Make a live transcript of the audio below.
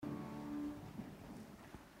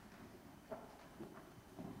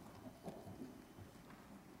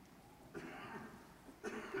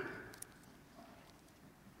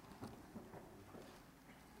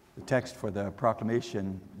text for the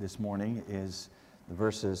proclamation this morning is the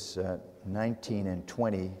verses 19 and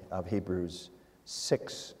 20 of Hebrews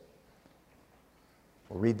 6.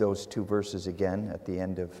 We'll read those two verses again at the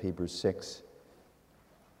end of Hebrews 6.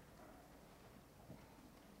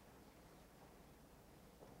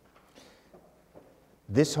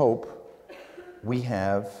 This hope we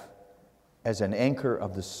have as an anchor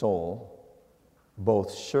of the soul,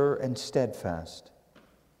 both sure and steadfast,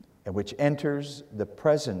 and which enters the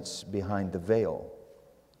presence behind the veil,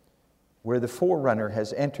 where the forerunner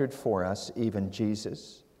has entered for us, even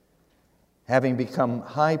Jesus, having become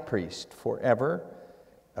high priest forever,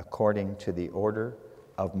 according to the order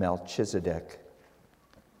of Melchizedek.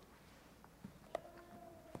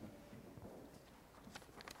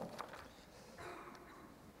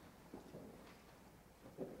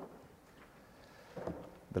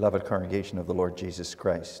 Beloved congregation of the Lord Jesus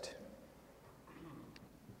Christ,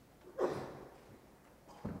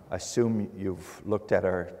 I assume you've looked at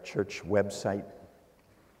our church website,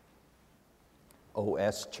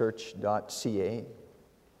 oschurch.ca,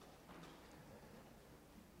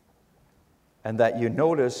 and that you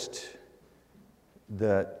noticed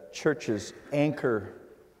the church's anchor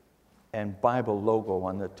and Bible logo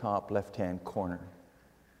on the top left-hand corner.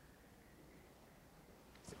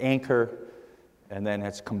 It's anchor, and then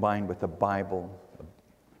it's combined with a Bible.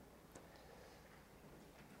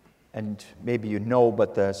 And maybe you know,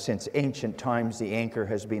 but since ancient times, the anchor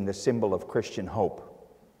has been the symbol of Christian hope.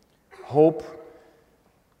 Hope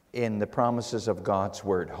in the promises of God's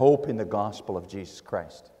Word. Hope in the gospel of Jesus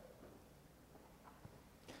Christ.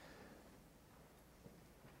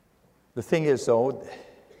 The thing is, though,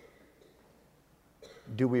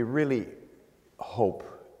 do we really hope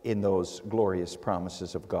in those glorious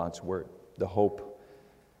promises of God's Word? The hope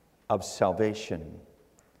of salvation,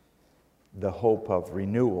 the hope of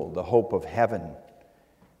renewal, the hope of heaven,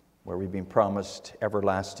 where we've been promised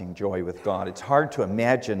everlasting joy with God. It's hard to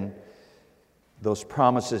imagine those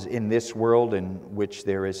promises in this world in which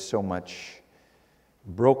there is so much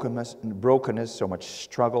brokenness, so much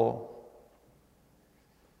struggle.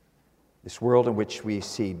 This world in which we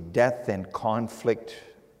see death and conflict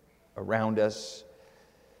around us,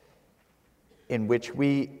 in which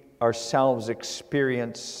we ourselves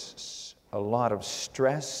experience a lot of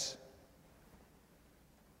stress,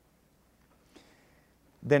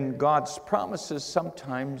 then God's promises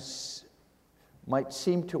sometimes might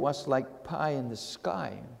seem to us like pie in the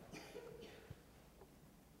sky.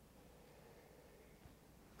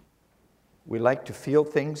 We like to feel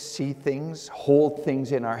things, see things, hold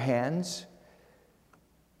things in our hands,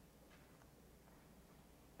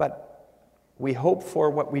 but we hope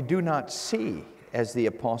for what we do not see, as the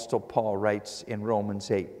Apostle Paul writes in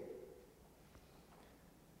Romans 8.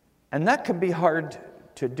 And that can be hard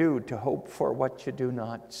to do, to hope for what you do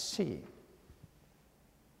not see.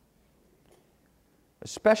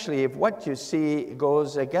 Especially if what you see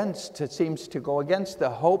seems to go against the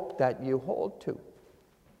hope that you hold to.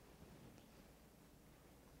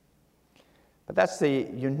 But that's the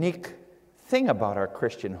unique thing about our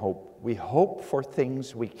Christian hope. We hope for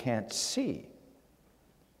things we can't see.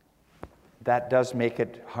 That does make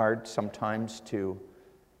it hard sometimes to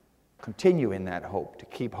continue in that hope, to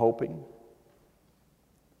keep hoping.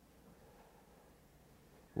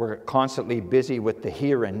 We're constantly busy with the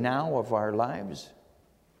here and now of our lives.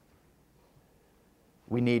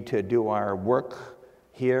 We need to do our work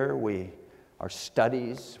here, our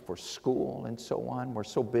studies for school and so on. We're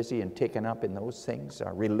so busy and taken up in those things,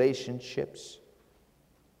 our relationships.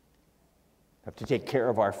 We have to take care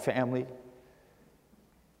of our family,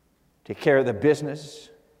 take care of the business,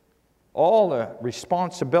 all the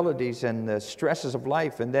responsibilities and the stresses of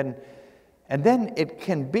life. And then it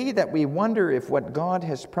can be that we wonder if what God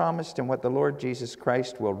has promised and what the Lord Jesus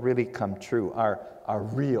Christ will really come true, are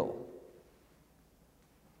real.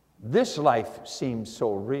 This life seems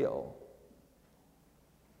so real.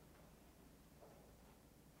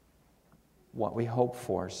 What we hope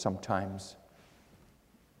for sometimes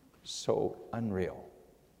so unreal.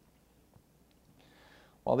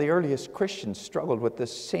 Well, the earliest Christians struggled with the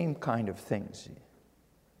same kind of things.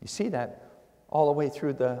 You see that all the way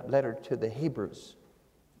through the letter to the Hebrews.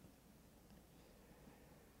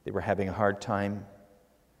 They were having a hard time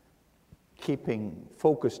keeping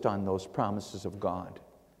focused on those promises of God,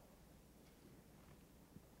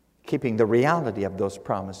 keeping the reality of those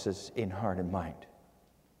promises in heart and mind.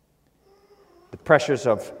 The pressures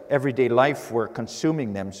of everyday life were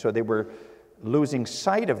consuming them, so they were losing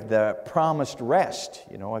sight of the promised rest.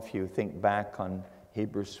 You know, if you think back on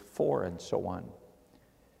Hebrews 4 and so on.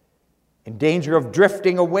 In danger of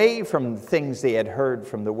drifting away from things they had heard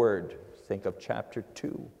from the Word. Think of chapter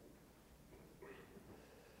 2.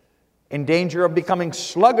 in danger of becoming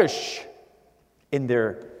sluggish in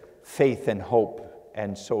their faith and hope,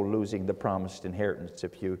 and so losing the promised inheritance,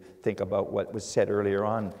 if you think about what was said earlier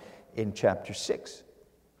on in chapter 6.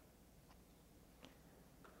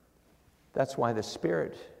 That's why the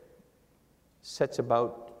Spirit sets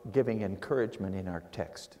about giving encouragement in our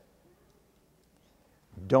text.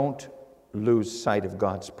 Don't lose sight of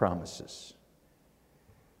God's promises.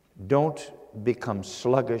 Don't become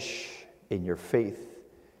sluggish in your faith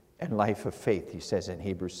and life of faith, he says in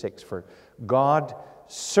Hebrews 6. For God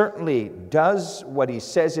certainly does what he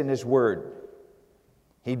says in his word.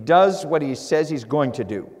 He does what he says he's going to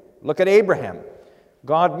do. Look at Abraham.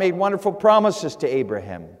 God made wonderful promises to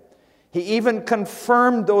Abraham. He even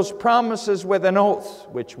confirmed those promises with an oath,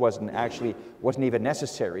 which wasn't even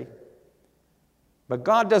necessary. But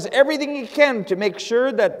God does everything he can to make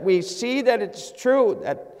sure that we see that it's true,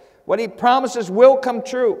 that what he promises will come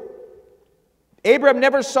true. Abraham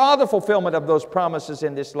never saw the fulfillment of those promises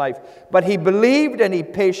in this life, but he believed and he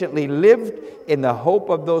patiently lived in the hope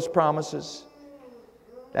of those promises,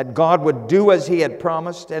 that God would do as he had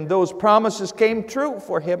promised, and those promises came true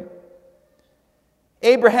for him.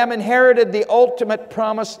 Abraham inherited the ultimate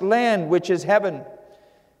promised land, which is heaven.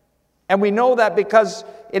 And we know that because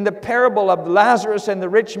in the parable of Lazarus and the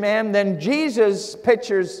rich man, then Jesus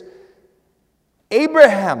pictures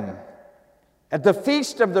Abraham at the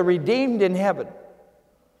feast of the redeemed in heaven.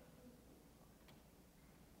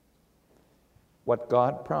 What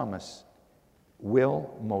God promised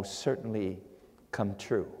will most certainly come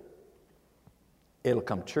true. It'll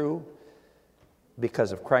come true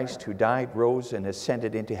because of Christ, who died, rose, and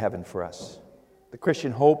ascended into heaven for us. The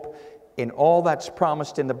Christian hope in all that's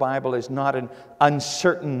promised in the Bible is not an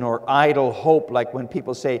uncertain or idle hope, like when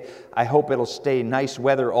people say, I hope it'll stay nice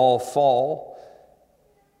weather all fall.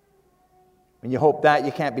 When you hope that,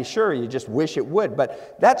 you can't be sure. You just wish it would.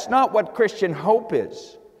 But that's not what Christian hope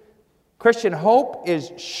is. Christian hope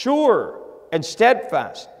is sure and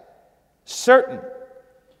steadfast, certain.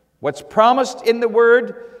 What's promised in the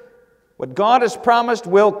Word, what God has promised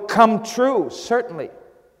will come true, certainly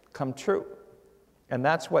come true. And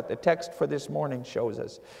that's what the text for this morning shows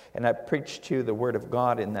us. And I preached to you the Word of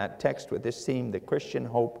God in that text with this theme: the Christian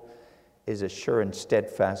hope is a sure and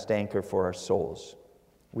steadfast anchor for our souls.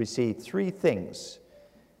 We see three things: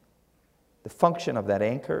 the function of that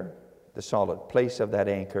anchor, the solid place of that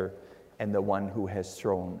anchor, and the one who has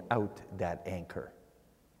thrown out that anchor.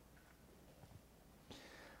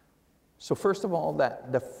 So first of all,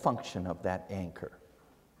 the function of that anchor.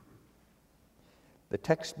 The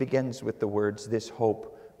text begins with the words, this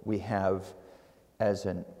hope we have as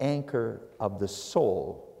an anchor of the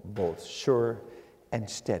soul, both sure and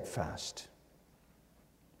steadfast.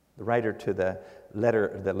 The writer to the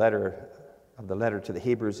letter to the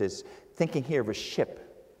Hebrews is thinking here of a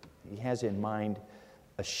ship. He has in mind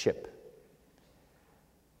a ship.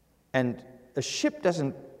 And a ship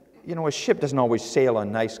doesn't always sail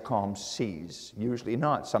on nice, calm seas. Usually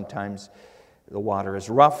not. Sometimes the water is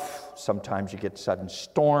rough. Sometimes you get sudden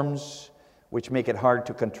storms, which make it hard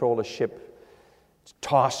to control a ship. It's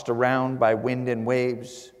tossed around by wind and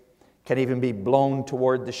waves. Can even be blown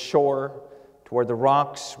toward the shore, toward the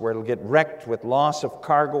rocks, where it'll get wrecked with loss of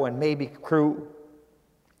cargo and maybe crew.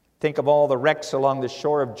 Think of all the wrecks along the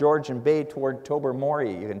shore of Georgian Bay toward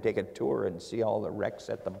Tobermory. You can take a tour and see all the wrecks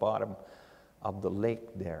at the bottom of the lake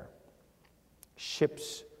there.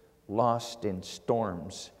 Ships lost in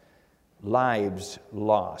storms, lives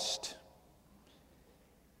lost.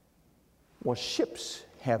 Well, ships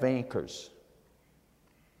have anchors.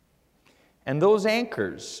 And those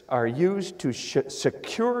anchors are used to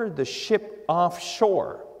secure the ship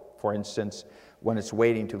offshore. For instance, when it's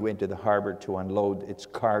waiting to go into the harbor to unload its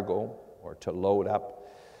cargo or to load up.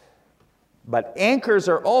 But anchors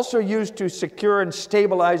are also used to secure and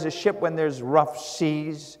stabilize a ship when there's rough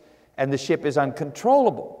seas and the ship is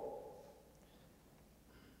uncontrollable.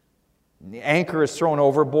 The anchor is thrown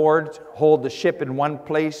overboard, hold the ship in one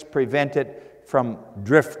place, prevent it from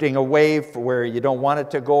drifting away where you don't want it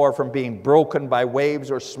to go, or from being broken by waves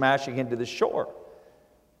or smashing into the shore.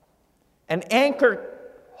 An anchor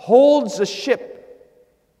holds the ship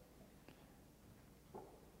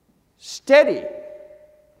steady.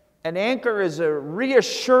 An anchor is a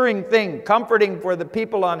reassuring thing, comforting for the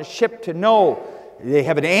people on a ship to know they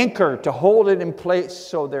have an anchor to hold it in place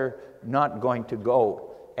so they're not going to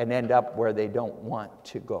go and end up where they don't want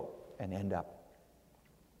to go and end up.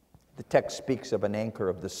 The text speaks of an anchor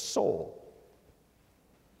of the soul.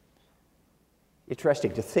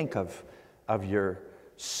 Interesting to think of your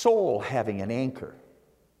soul having an anchor.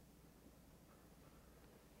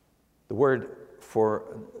 The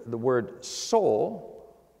word soul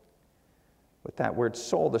With that word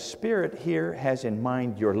soul, the Spirit here has in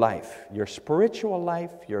mind your life, your spiritual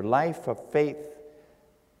life, your life of faith.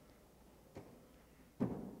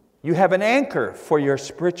 You have an anchor for your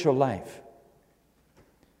spiritual life.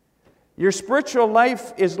 Your spiritual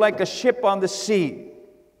life is like a ship on the sea.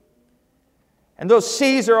 And those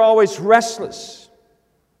seas are always restless.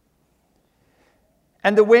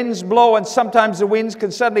 And the winds blow, and sometimes the winds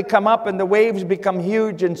can suddenly come up and the waves become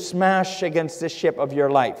huge and smash against the ship of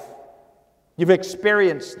your life. You've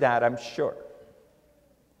experienced that, I'm sure.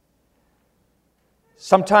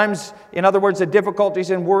 Sometimes, in other words, the difficulties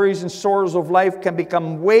and worries and sorrows of life can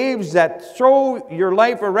become waves that throw your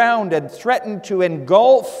life around and threaten to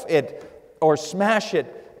engulf it or smash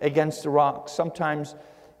it against the rocks. Sometimes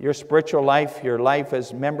your spiritual life, your life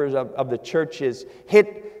as members of the church is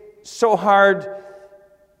hit so hard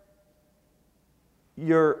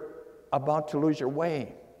you're about to lose your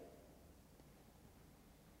way.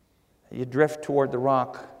 You drift toward the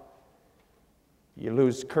rock. You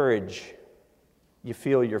lose courage. You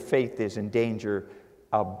feel your faith is in danger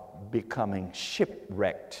of becoming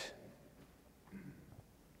shipwrecked.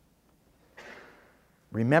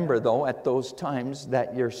 Remember, though, at those times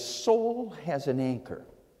that your soul has an anchor.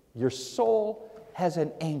 Your soul has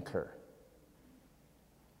an anchor.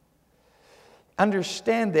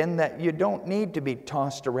 Understand then that you don't need to be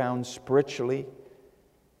tossed around spiritually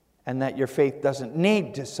and that your faith doesn't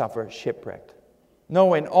need to suffer shipwreck.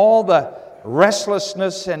 No, in all the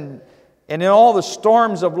restlessness and in all the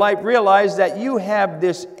storms of life, realize that you have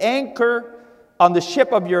this anchor on the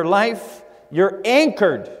ship of your life. You're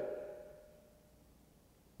anchored.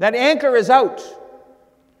 That anchor is out.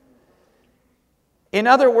 In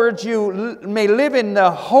other words, you may live in the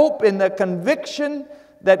hope, in the conviction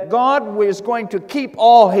that God is going to keep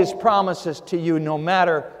all His promises to you no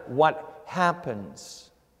matter what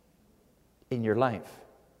happens in your life.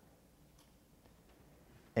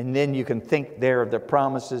 And then you can think there of the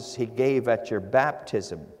promises He gave at your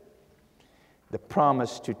baptism. The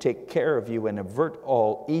promise to take care of you and avert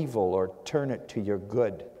all evil or turn it to your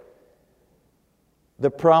good.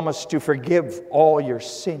 The promise to forgive all your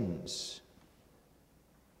sins.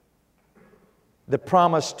 The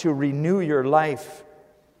promise to renew your life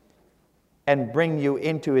and bring you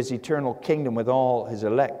into His eternal kingdom with all His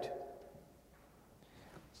elect.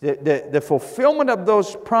 The fulfillment of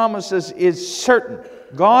those promises is certain.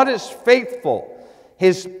 God is faithful.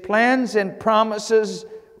 His plans and promises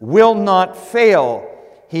will not fail.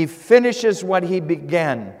 He finishes what He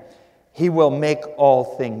began. He will make all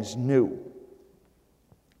things new.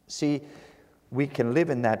 See, we can live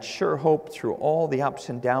in that sure hope through all the ups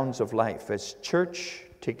and downs of life. As church,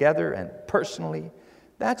 together and personally,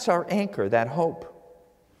 that's our anchor, that hope.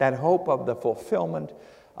 That hope of the fulfillment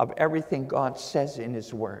of everything God says in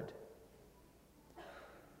His Word.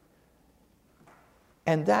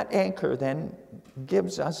 And that anchor then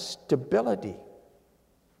gives us stability,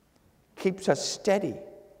 keeps us steady,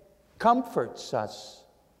 comforts us,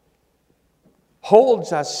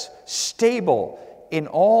 holds us stable in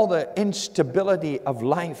all the instability of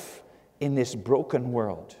life in this broken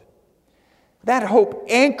world. That hope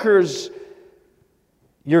anchors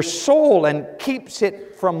your soul and keeps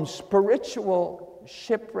it from spiritual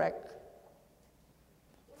shipwreck,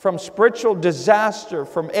 from spiritual disaster,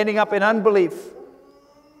 from ending up in unbelief.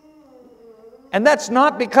 And that's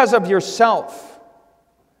not because of yourself,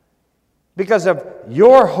 because of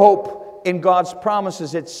your hope in God's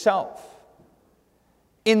promises itself,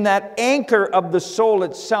 in that anchor of the soul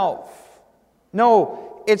itself.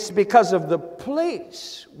 No, it's because of the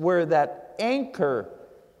place where that anchor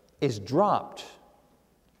is dropped.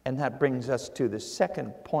 And that brings us to the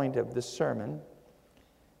second point of the sermon,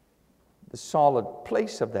 the solid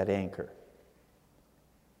place of that anchor.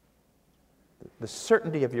 The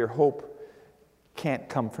certainty of your hope can't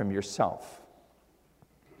come from yourself.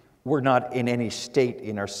 We're not in any state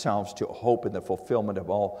in ourselves to hope in the fulfillment of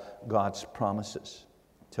all God's promises,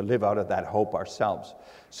 to live out of that hope ourselves.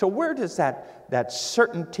 So where does that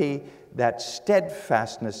certainty, that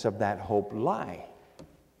steadfastness of that hope lie?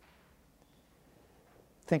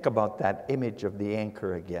 Think about that image of the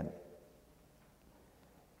anchor again.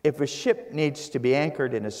 If a ship needs to be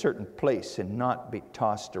anchored in a certain place and not be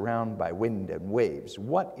tossed around by wind and waves,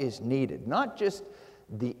 what is needed? Not just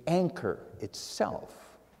the anchor itself.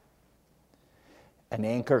 An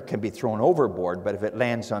anchor can be thrown overboard, but if it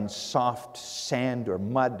lands on soft sand or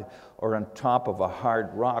mud or on top of a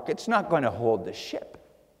hard rock, it's not going to hold the ship.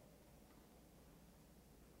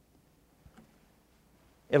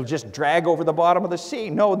 It'll just drag over the bottom of the sea.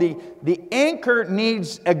 No, the anchor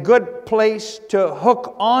needs a good place to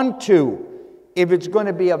hook onto if it's going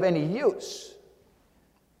to be of any use.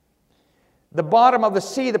 The bottom of the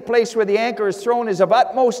sea, the place where the anchor is thrown, is of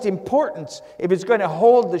utmost importance if it's going to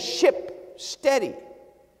hold the ship steady.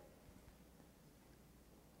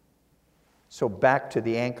 So back to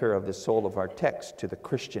the anchor of the soul of our text, to the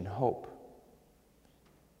Christian hope.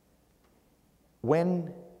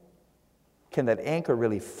 When can that anchor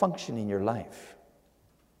really function in your life?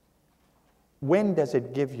 When does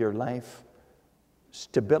it give your life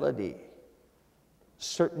stability,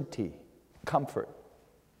 certainty, comfort?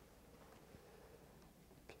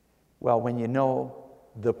 Well, when you know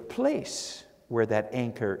the place where that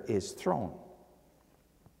anchor is thrown,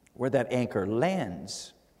 where that anchor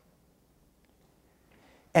lands.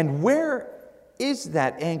 And where is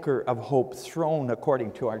that anchor of hope thrown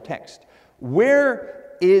according to our text?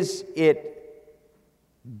 Where is it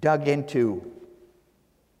dug into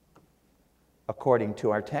according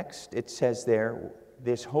to our text? It says there,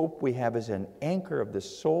 this hope we have is an anchor of the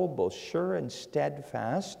soul, both sure and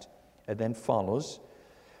steadfast, and then follows,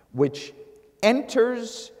 which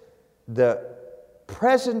enters the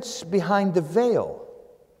presence behind the veil.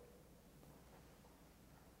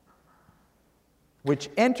 Which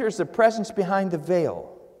enters the presence behind the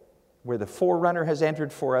veil, where the forerunner has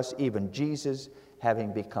entered for us, even Jesus,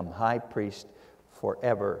 having become high priest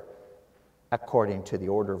forever, according to the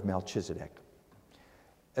order of Melchizedek.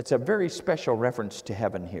 It's a very special reference to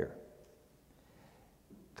heaven here,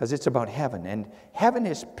 because it's about heaven. And heaven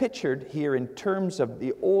is pictured here in terms of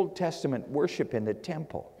the Old Testament worship in the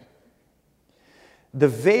temple. The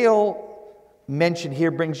veil mentioned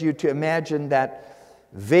here brings you to imagine that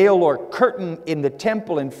veil or curtain in the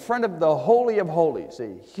temple in front of the Holy of Holies,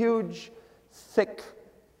 a huge, thick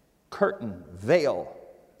curtain, veil,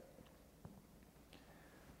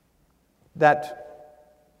 that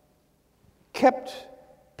kept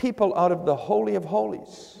people out of the Holy of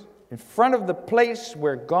Holies, in front of the place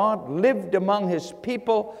where God lived among His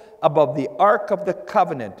people, above the Ark of the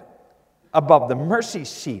Covenant, above the mercy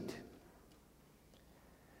seat.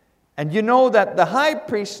 And you know that the high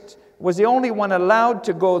priest was the only one allowed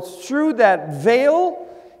to go through that veil,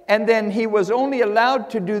 and then he was only allowed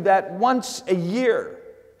to do that once a year,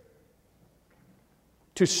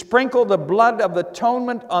 to sprinkle the blood of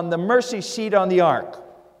atonement on the mercy seat on the ark.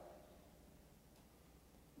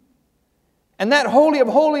 And that Holy of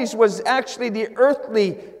Holies was actually the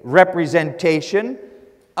earthly representation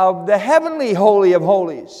of the heavenly Holy of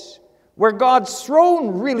Holies, where God's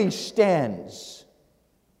throne really stands.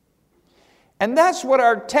 And that's what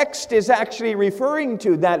our text is actually referring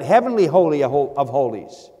to, that heavenly Holy of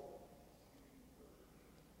Holies.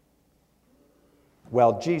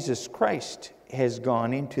 Well, Jesus Christ has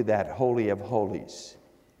gone into that Holy of Holies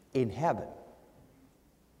in heaven,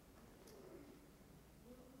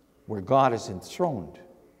 where God is enthroned.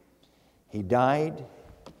 He died,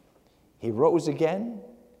 He rose again,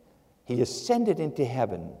 He ascended into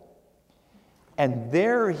heaven. And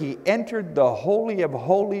there He entered the Holy of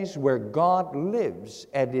Holies, where God lives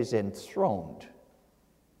and is enthroned.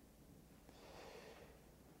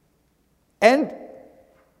 And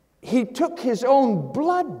He took His own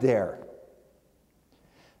blood there.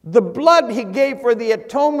 The blood He gave for the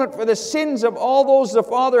atonement for the sins of all those the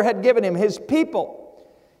Father had given Him, His people.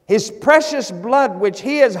 His precious blood, which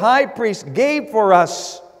He as high priest gave for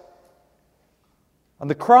us on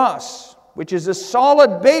the cross, which is a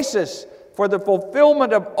solid basis for the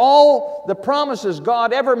fulfillment of all the promises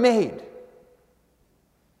God ever made.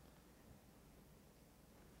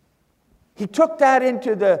 He took that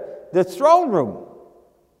into the throne room.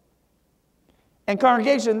 And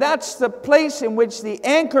congregation, that's the place in which the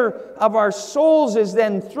anchor of our souls is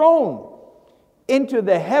then thrown into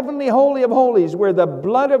the heavenly Holy of Holies, where the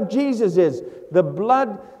blood of Jesus is, the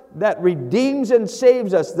blood that redeems and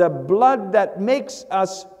saves us, the blood that makes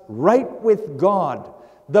us right with God,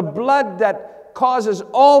 the blood that causes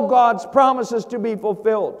all God's promises to be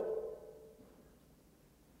fulfilled.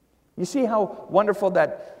 You see how wonderful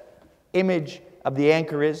that image of the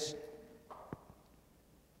anchor is?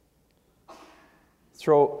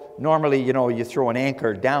 Normally, you throw an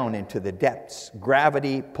anchor down into the depths.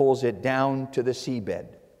 Gravity pulls it down to the seabed.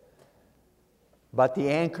 But the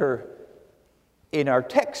anchor in our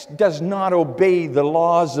text does not obey the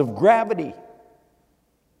laws of gravity.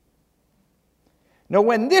 Now,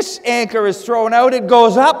 when this anchor is thrown out, it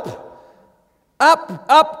goes up, up,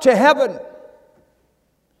 up to heaven.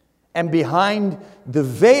 And behind the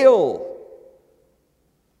veil,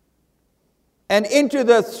 and into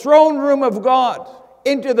the throne room of God,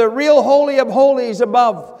 into the real Holy of Holies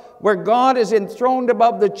above, where God is enthroned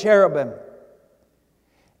above the cherubim.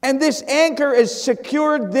 And this anchor is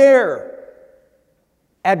secured there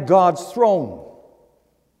at God's throne,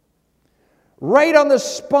 right on the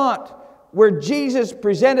spot where Jesus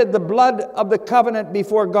presented the blood of the covenant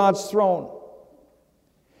before God's throne.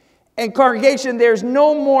 And congregation, there's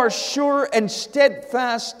no more sure and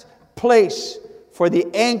steadfast place for the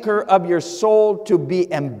anchor of your soul to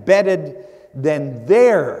be embedded than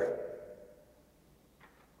there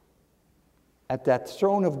at that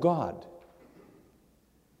throne of God.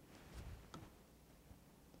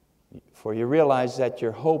 For you realize that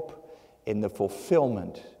your hope in the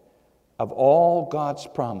fulfillment of all God's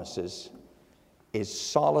promises is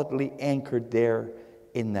solidly anchored there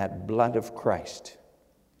in that blood of Christ.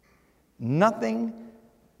 Nothing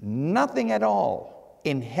at all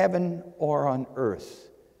in heaven or on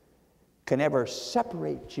earth can ever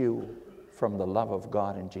separate you from the love of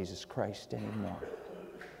God in Jesus Christ anymore.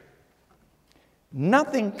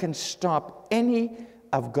 Nothing can stop any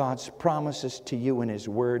of God's promises to you in His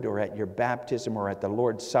Word or at your baptism or at the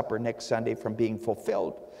Lord's Supper next Sunday from being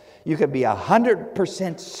fulfilled. You can be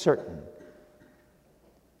 100% certain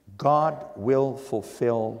God will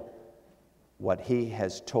fulfill what He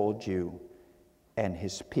has told you and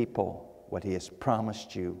His people, what He has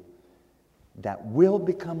promised you, that will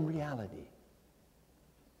become reality.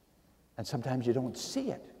 And sometimes you don't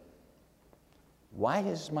see it. Why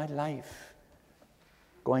is my life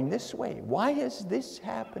going this way? Why is this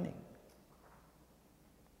happening?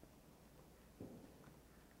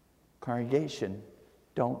 Congregation,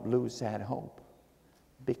 don't lose that hope,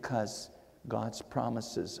 because God's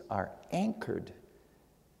promises are anchored,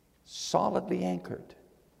 solidly anchored.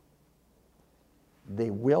 They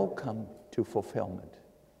will come to fulfillment,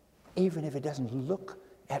 even if it doesn't look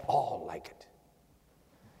at all like it.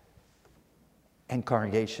 And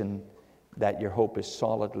congregation, that your hope is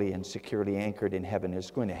solidly and securely anchored in heaven is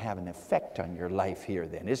going to have an effect on your life here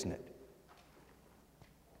then, isn't it?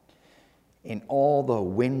 In all the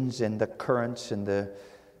winds and the currents and the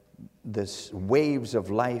waves of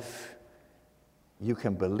life, you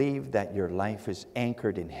can believe that your life is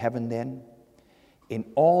anchored in heaven then. In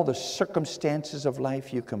all the circumstances of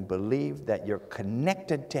life, you can believe that you're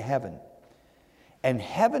connected to heaven. And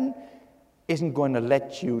heaven isn't going to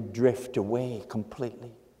let you drift away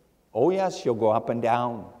completely. Oh yes, you'll go up and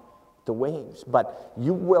down the waves, but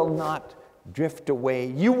you will not drift away.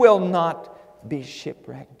 You will not be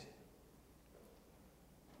shipwrecked.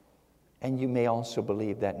 And you may also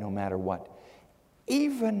believe that no matter what,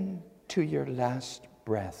 even to your last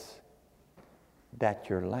breath, that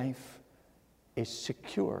your life is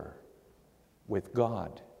secure with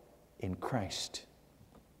God in Christ,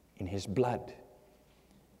 in His blood,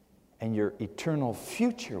 and your eternal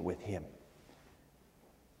future with Him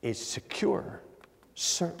is secure,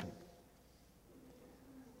 certain.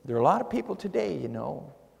 There are a lot of people today,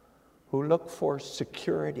 who look for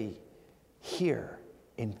security here,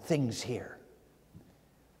 in things here,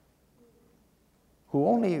 who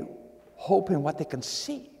only hope in what they can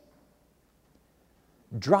see.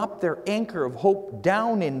 Drop their anchor of hope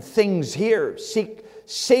down in things here, seek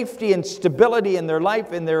safety and stability in their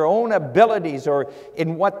life, in their own abilities, or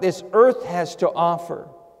in what this earth has to offer.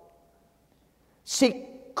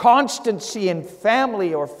 Seek constancy in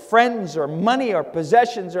family or friends or money or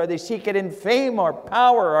possessions, or they seek it in fame or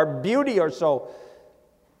power or beauty or so.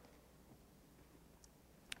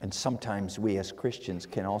 And sometimes we as Christians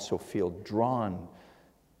can also feel drawn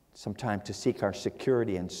sometimes to seek our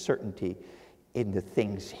security and certainty in the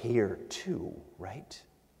things here too, right?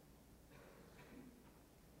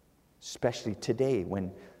 Especially today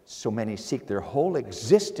when so many seek their whole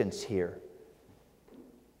existence here.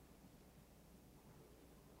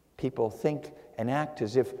 People think and act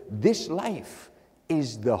as if this life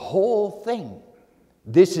is the whole thing.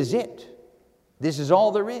 This is it. This is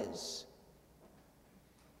all there is.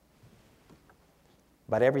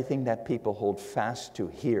 But everything that people hold fast to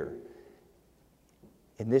here,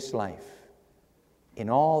 in this life, in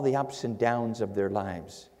all the ups and downs of their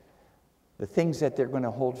lives, the things that they're going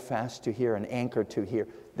to hold fast to here and anchor to here,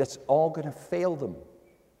 that's all going to fail them.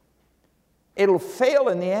 It'll fail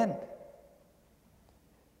in the end.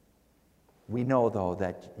 We know, though,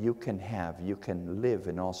 that you can live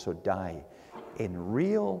and also die in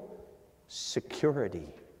real security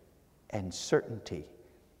and certainty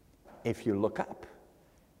if you look up.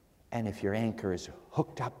 And if your anchor is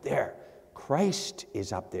hooked up there, Christ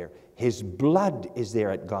is up there. His blood is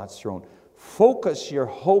there at God's throne. Focus your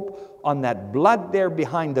hope on that blood there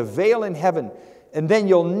behind the veil in heaven, and then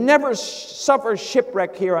you'll never suffer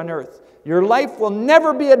shipwreck here on earth. Your life will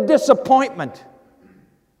never be a disappointment.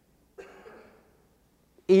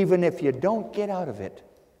 Even if you don't get out of it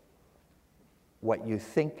what you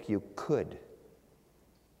think you could,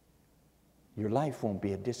 your life won't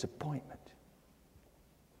be a disappointment,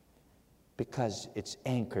 because it's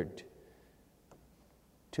anchored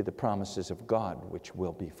to the promises of God which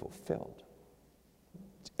will be fulfilled.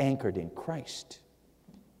 It's anchored in Christ,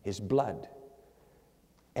 His blood.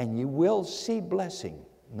 And you will see blessing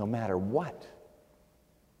no matter what.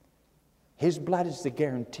 His blood is the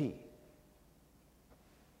guarantee.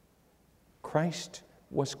 Christ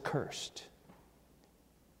was cursed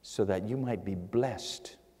so that you might be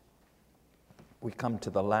blessed. We come to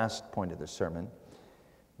the last point of the sermon,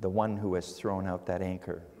 the one who has thrown out that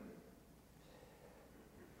anchor.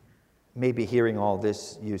 Maybe hearing all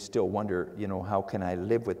this, you still wonder, how can I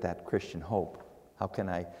live with that Christian hope? How can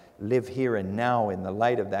I live here and now in the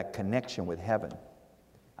light of that connection with heaven?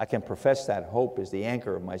 I can profess that hope is the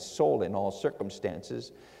anchor of my soul in all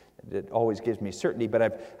circumstances. It always gives me certainty, but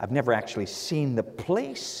I've never actually seen the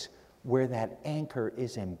place where that anchor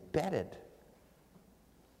is embedded.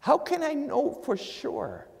 How can I know for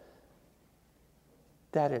sure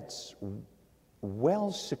that it's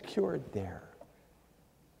well secured there?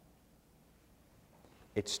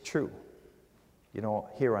 It's true.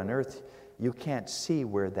 Here on earth, you can't see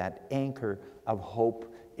where that anchor of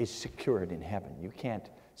hope is secured in heaven. You can't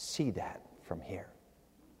see that from here.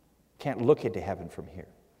 Can't look into heaven from here.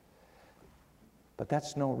 But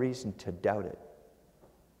that's no reason to doubt it,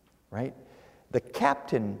 right? The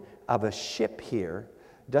captain of a ship here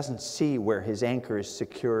doesn't see where his anchor is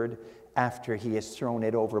secured after he has thrown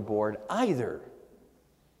it overboard either.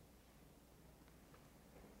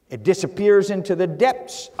 It disappears into the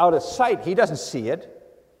depths out of sight. He doesn't see it.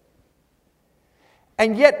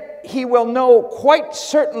 And yet he will know quite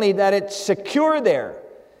certainly that it's secure there.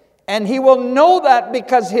 And he will know that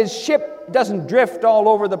because his ship doesn't drift all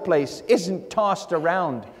over the place, isn't tossed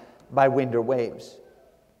around by wind or waves.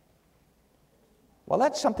 Well,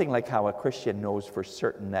 that's something like how a Christian knows for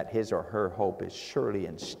certain that his or her hope is surely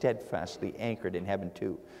and steadfastly anchored in heaven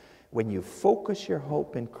too. When you focus your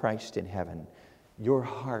hope in Christ in heaven, your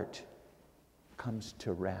heart comes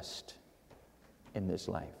to rest in this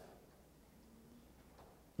life.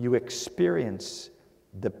 You experience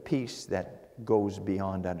the peace that goes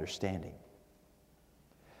beyond understanding.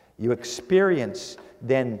 You experience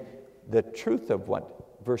then the truth of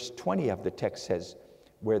what verse 20 of the text says,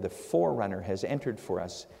 where the forerunner has entered for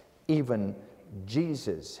us, even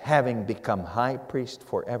Jesus, having become high priest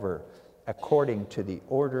forever, according to the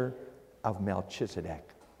order of Melchizedek.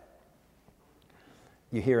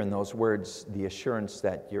 You hear in those words the assurance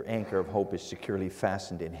that your anchor of hope is securely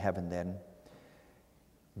fastened in heaven then.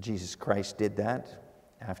 Jesus Christ did that.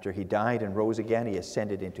 After he died and rose again, he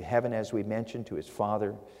ascended into heaven, as we mentioned, to his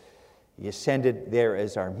Father. He ascended there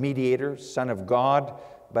as our mediator, Son of God,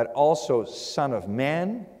 but also Son of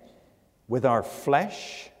Man, with our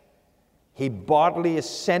flesh. He bodily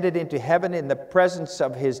ascended into heaven in the presence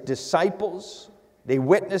of his disciples. They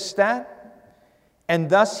witnessed that. And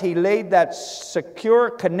thus he laid that secure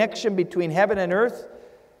connection between heaven and earth.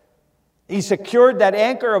 He secured that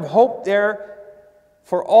anchor of hope there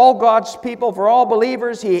for all God's people, for all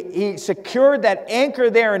believers. He secured that anchor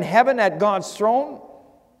there in heaven at God's throne.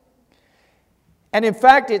 And in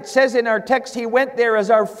fact, it says in our text, he went there as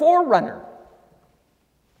our forerunner.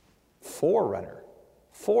 Forerunner.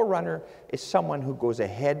 Forerunner is someone who goes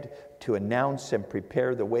ahead to announce and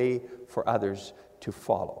prepare the way for others to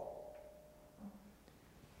follow.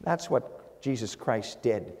 That's what Jesus Christ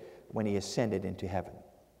did when he ascended into heaven.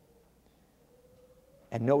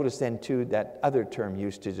 And notice then, too, that other term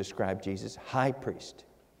used to describe Jesus, high priest.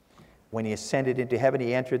 When he ascended into heaven,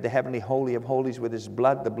 he entered the heavenly holy of holies with his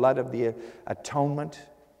blood, the blood of the atonement.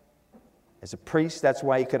 As a priest, that's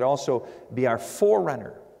why he could also be our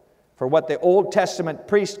forerunner. For what the Old Testament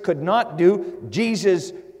priest could not do,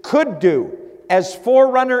 Jesus could do as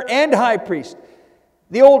forerunner and high priest.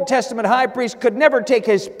 The Old Testament high priest could never take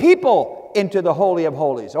his people into the Holy of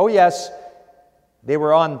Holies. Oh yes, they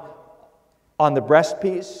were on the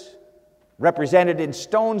breastpiece, represented in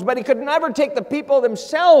stones, but he could never take the people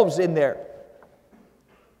themselves in there.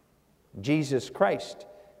 Jesus Christ,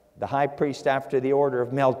 the high priest after the order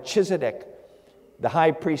of Melchizedek, the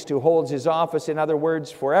high priest who holds his office, in other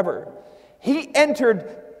words, forever, he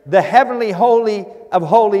entered the heavenly holy of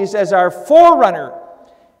holies as our forerunner.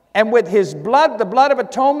 And with his blood, the blood of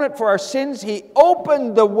atonement for our sins, he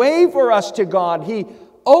opened the way for us to God. He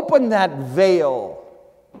opened that veil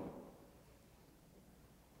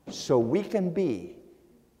so we can be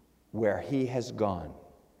where he has gone.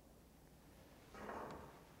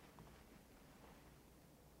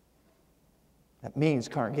 That means,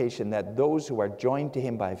 congregation, that those who are joined to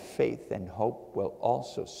him by faith and hope will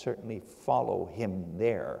also certainly follow him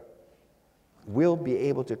there. Will be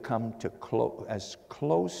able to come to as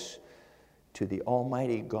close to the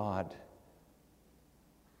Almighty God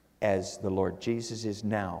as the Lord Jesus is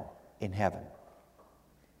now in heaven.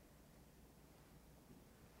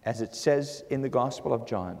 As it says in the Gospel of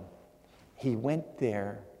John, he went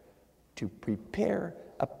there to prepare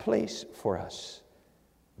a place for us,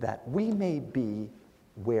 that we may be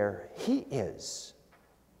where he is.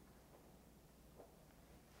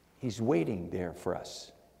 He's waiting there for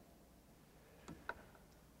us.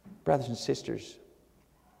 Brothers and sisters,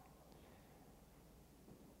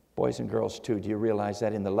 boys and girls too, do you realize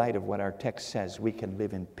that in the light of what our text says, we can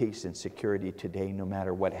live in peace and security today no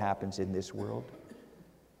matter what happens in this world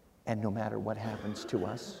and no matter what happens to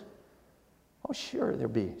us? Oh, sure,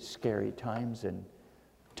 there'll be scary times and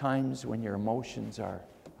times when your emotions are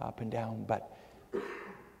up and down, but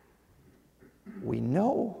we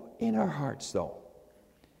know in our hearts, though,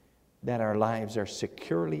 that our lives are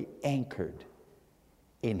securely anchored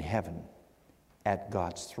in heaven at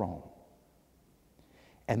God's throne.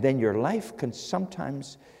 And then your life can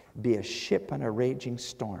sometimes be a ship on a raging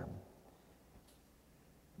storm.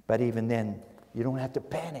 But even then, you don't have to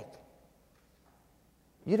panic.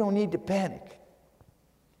 You don't need to panic.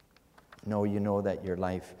 No, you know that your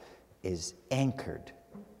life is anchored.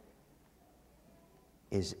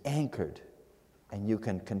 And you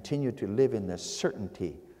can continue to live in the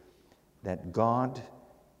certainty that God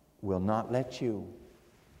will not let you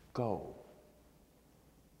go,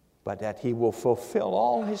 but that he will fulfill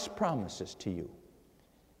all his promises to you.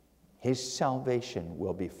 His salvation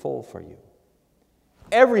will be full for you.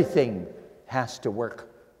 Everything has to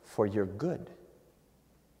work for your good.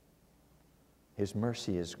 His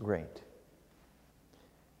mercy is great.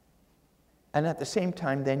 And at the same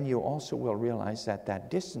time, then you also will realize that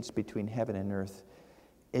that distance between heaven and earth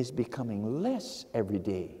is becoming less every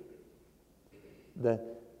day.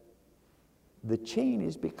 The chain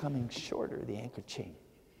is becoming shorter, the anchor chain.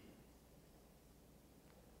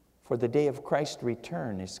 For the day of Christ's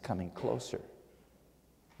return is coming closer.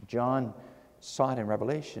 John saw it in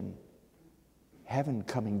Revelation, heaven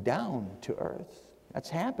coming down to earth. That's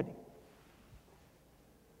happening.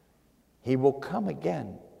 He will come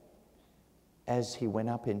again as he went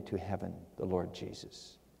up into heaven, the Lord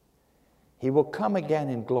Jesus. He will come again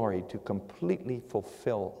in glory to completely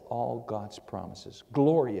fulfill all God's promises,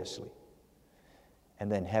 gloriously.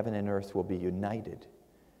 And then heaven and earth will be united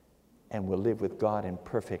and will live with God in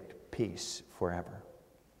perfect peace forever.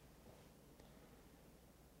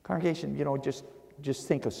 Congregation, just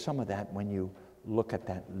think of some of that when you look at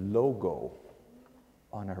that logo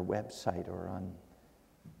on our website or on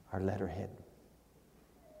our letterhead.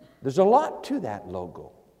 There's a lot to that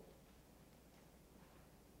logo.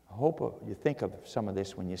 I hope you think of some of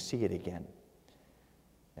this when you see it again,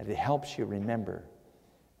 that it helps you remember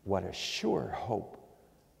what a sure hope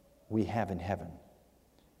we have in heaven.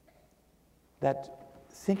 That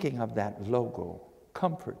thinking of that logo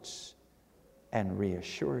comforts and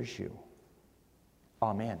reassures you.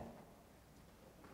 Amen.